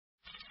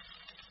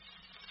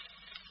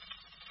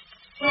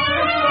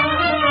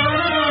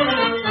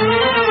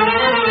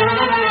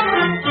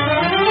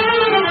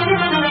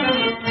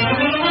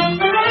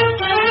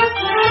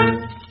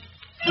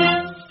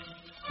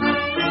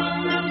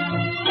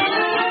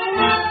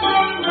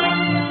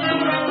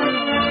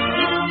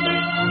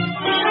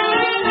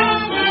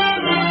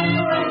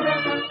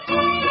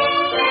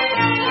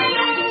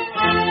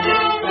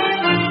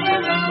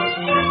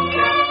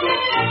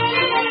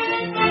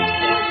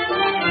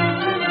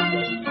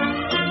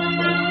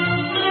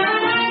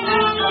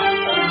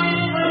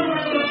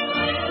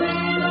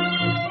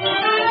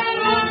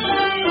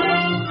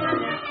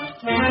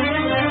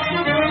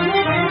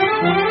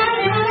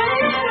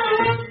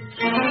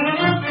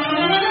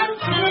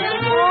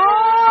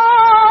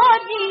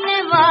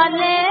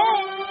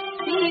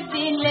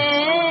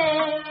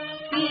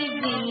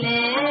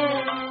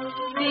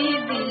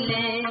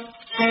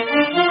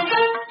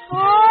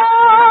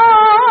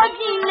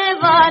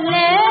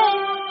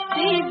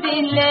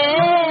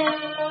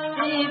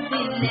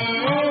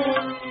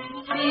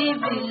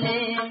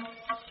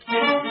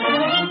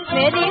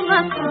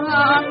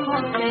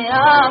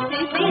आप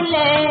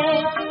पिले,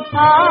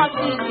 आप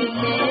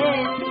पिले,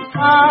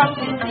 आप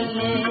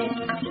पिले,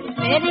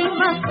 मेरी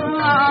मस्त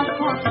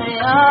आँखों से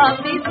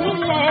आप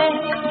पिले,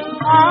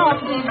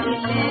 आप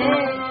पिले,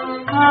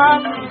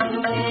 आप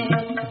पिले।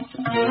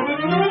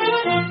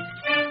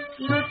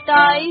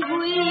 लुटाई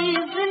हुई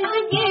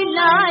जिंदगी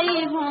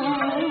लाई हूँ,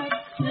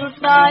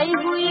 लुटाई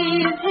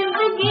हुई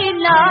जिंदगी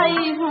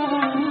लाई हूँ,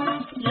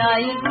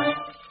 लाई हूँ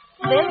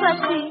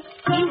बेबसी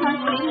की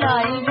हंसी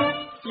लाई हूँ,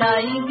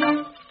 लाई हूँ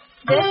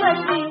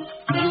बेबसी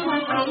की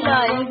हंसी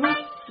लाई हूँ।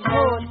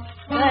 बोल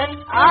कर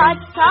आज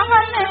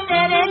सावन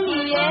तेरे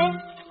लिए,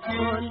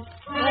 बोल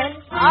कर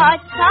आज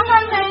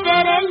सावन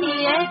तेरे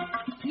लिए,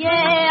 ये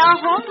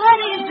आहों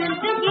भरी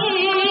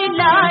जिंदगी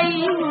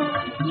लाई हूँ,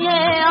 ये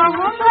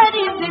आहों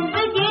भरी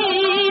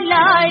जिंदगी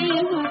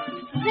लाई हूँ।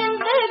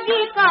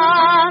 जिंदगी का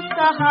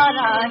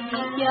सहारा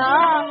ही क्या,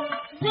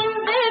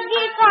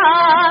 जिंदगी का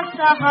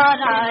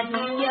सहारा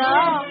ही क्या,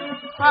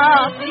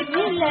 आप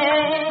मिले,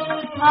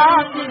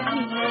 आप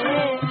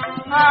मिले,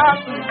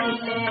 आप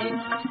मिले,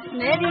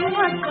 मेरी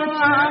मस्त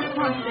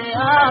आँखों से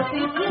आप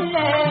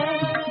मिले,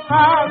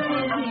 आप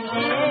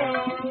मिले,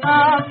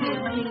 आप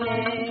मिले।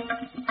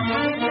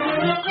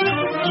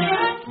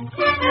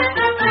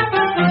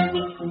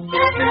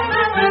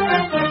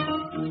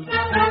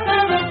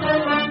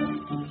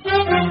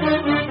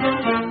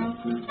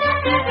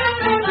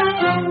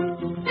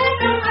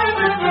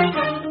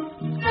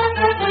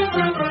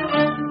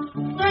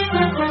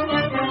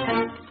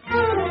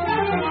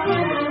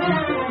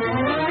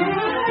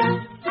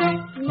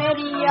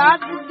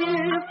 याद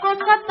दिल को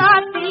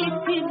सताती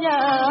थी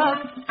जब,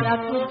 क्या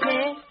तुझे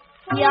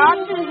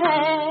याद है,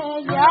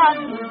 याद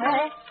है,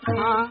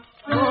 हाँ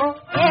वो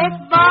एक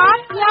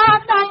बात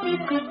याद आती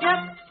थी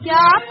जब,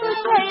 क्या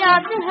तुझे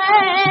याद है,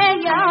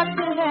 याद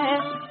है,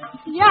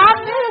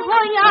 याद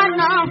हो या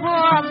ना हो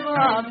अब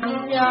आप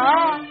जा,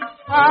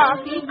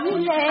 आप ही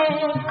भूले,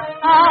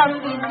 आप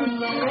ही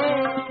भूले,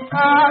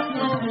 आप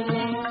ही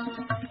भूले,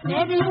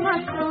 मेरी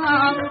मस्त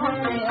आँखों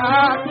से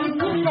आप ही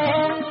भूले,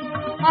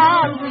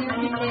 आप ही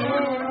भूले,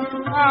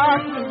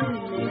 आप ही भूले।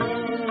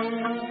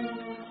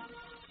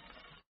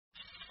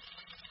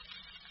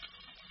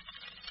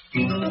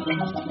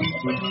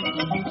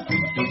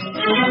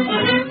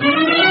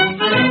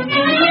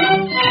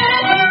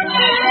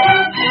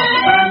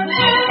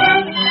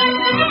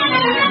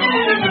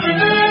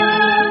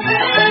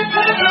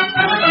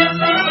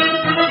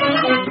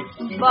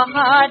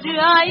 बहार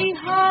आई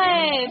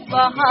है,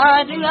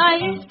 बहार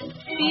आई,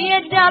 पिए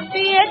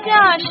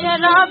जा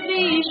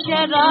शराबी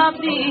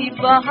शराबी,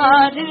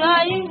 बहार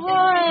आई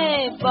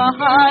है,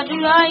 बहार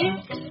आई,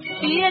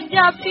 पिए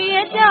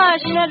जा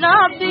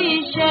शराबी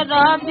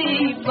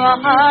शराबी,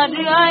 बहार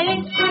आई।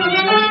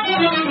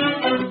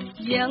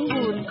 ये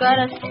अंगूर का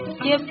रस,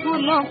 ये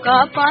फूलों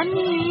का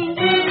पानी,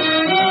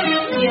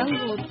 ये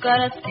अंगूर का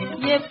रस,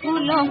 ये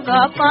फूलों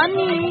का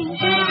पानी,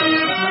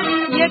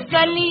 ये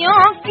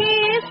कलियों की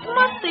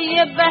इस्मत,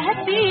 ये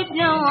बहती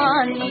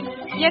जवानी,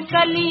 ये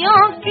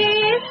कलियों की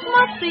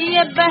इस्मत,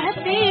 ये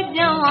बहती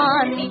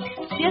जवानी,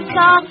 ये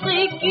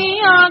साक़ी की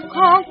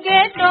आँखों के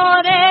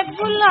डोरे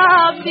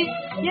गुलाबी,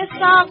 ये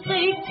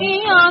साक़ी की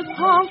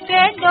आँखों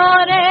के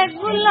डोरे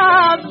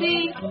गुलाबी।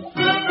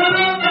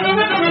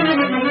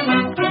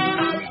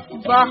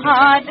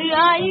 बहार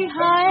आई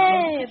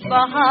है,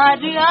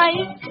 बहार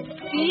आई,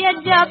 पिए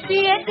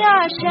जा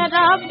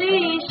शराबी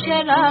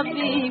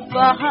शराबी,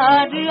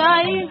 बहार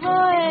आई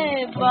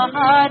है,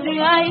 बहार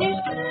आई।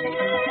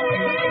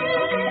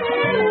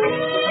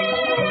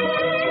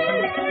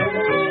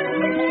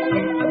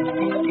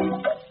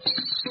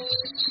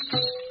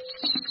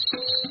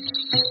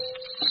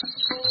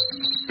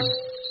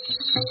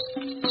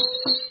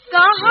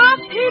 कहाँ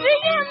फिर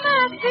ये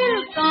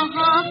महफिल,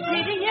 कहाँ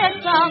फिर ये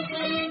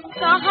साक़ी,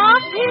 कहाँ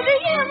फिर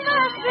ये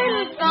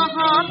महफिल,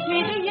 कहाँ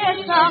फिर ये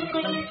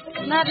साक़ी,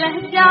 न रह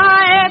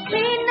जाए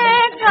पीने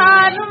का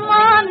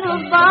अरमान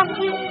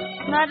बाकी,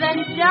 न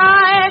रह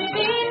जाए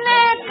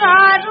पीने का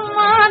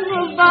अरमान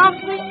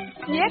बाकी।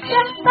 ये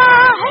कहता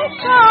है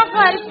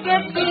सागर के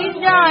पी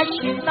जा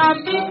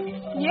शराबी,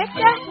 ये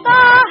कहता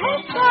है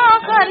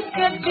सागर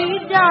के पी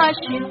जा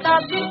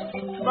शराबी।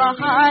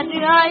 बहार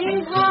आई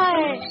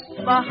है,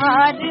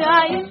 बहार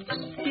आई,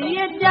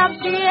 पिए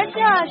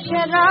जा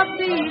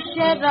शराबी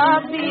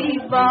शराबी,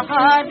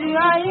 बहार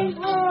आई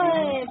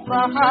है,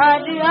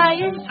 बहार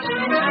आई।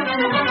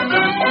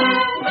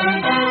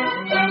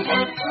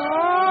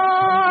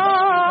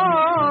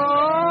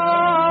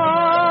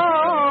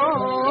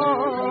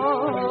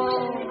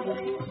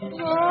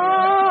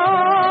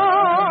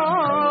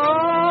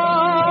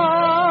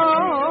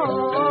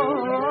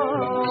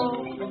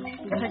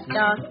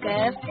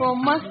 कैफो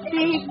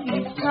मस्ती की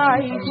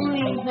छाई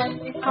हुई है,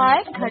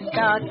 हाय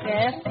घटा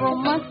कैफो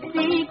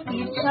मस्ती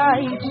की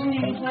छाई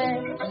हुई है,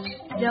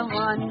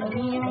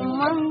 जवानी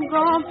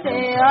उमंगों पे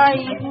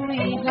आई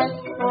हुई है,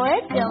 ओए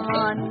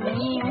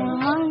जवानी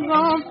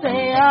उमंगों पे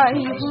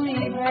आई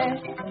हुई है।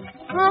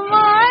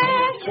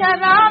 हमारे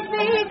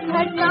शराबी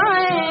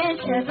घटाए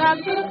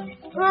शराबी,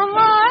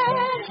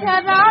 हमारे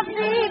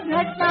शराबी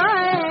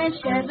घटाए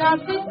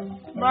शराबी,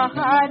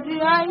 बहार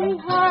आई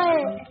हाय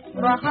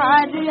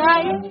बहार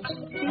आई,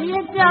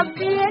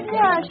 पिए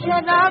जा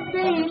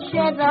शराबी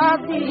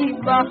शराबी,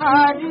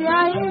 बहार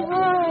आई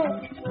हाय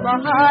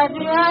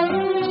बहार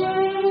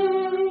आई।